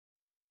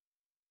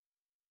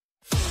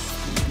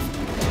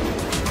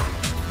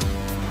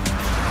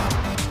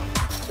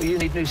Well, you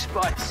need new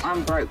spice.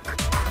 I'm broke.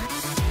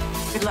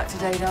 Good luck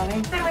today,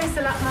 darling. Don't waste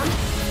the luck, Mum. Is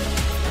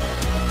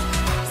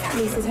that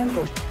Lisa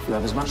Temple? You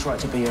have as much right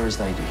to be here as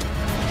they do.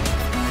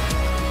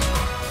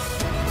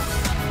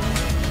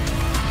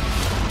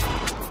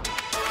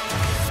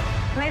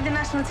 Made the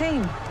national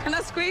team. Can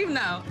I scream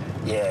now?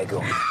 Yeah,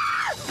 go on.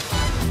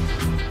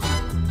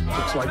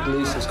 Looks like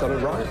Lisa's got a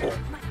rival.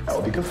 That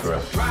would be good for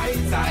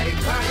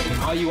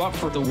her. Are you up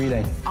for the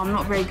relay? I'm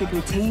not very good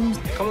with teams.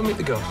 Come and meet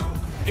the girls.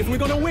 If we're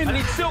gonna win, I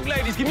need silk,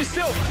 ladies. Give me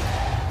silk.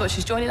 But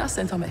she's joining us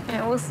then, Tommy.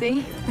 Yeah, we'll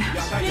see. I'm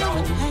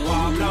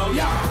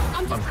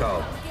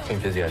Carl, team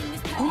physio.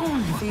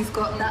 Oh, you've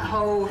got that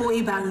whole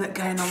boy band look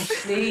going on.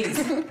 Please.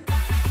 What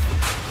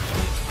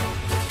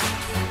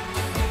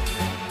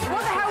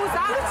the hell was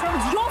that? It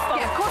was your fault.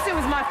 Yeah, of course it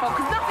was my fault,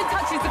 because nothing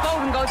touches the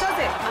golden goal, does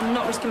it? I'm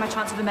not risking my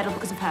chance of a medal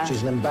because of her.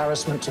 She's an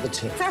embarrassment to the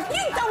team. So if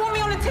you don't want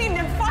me on the team,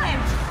 then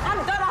fine. I'm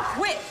done, I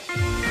quit.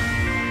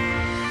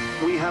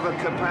 We have a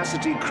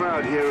capacity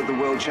crowd here at the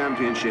World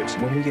Championships.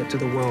 When we get to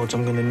the Worlds,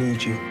 I'm gonna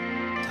need you.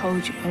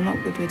 Told you, I'm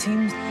not good with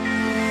teams.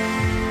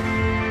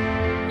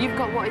 You've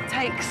got what it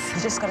takes.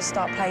 You just got to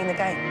start playing the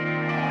game.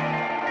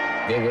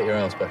 You gotta get your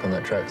ass back on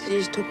that track. You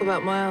just talk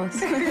about my house.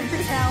 So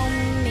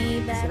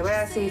the way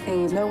I see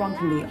things, no one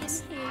can beat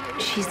us.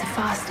 She's the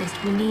fastest.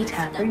 We need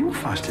her. Oh, you're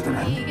faster than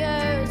her.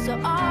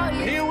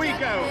 Here we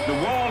go, the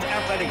World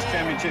Athletics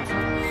Championships.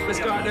 Let's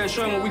go out there and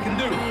show them what we can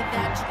do.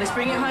 Let's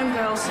bring it home,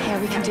 girls. Yeah,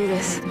 we can do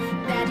this.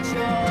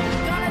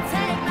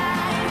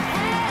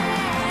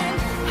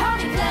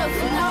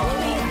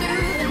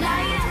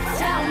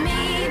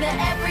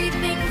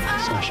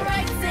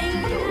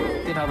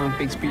 Did have a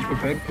big speech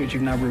prepared, which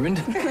you've now ruined.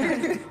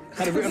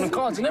 Had it written on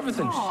cards and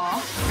everything. It's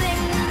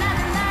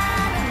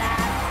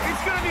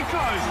gonna be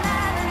close.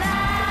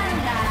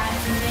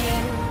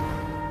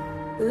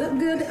 Look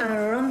good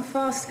and run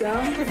fast, girl.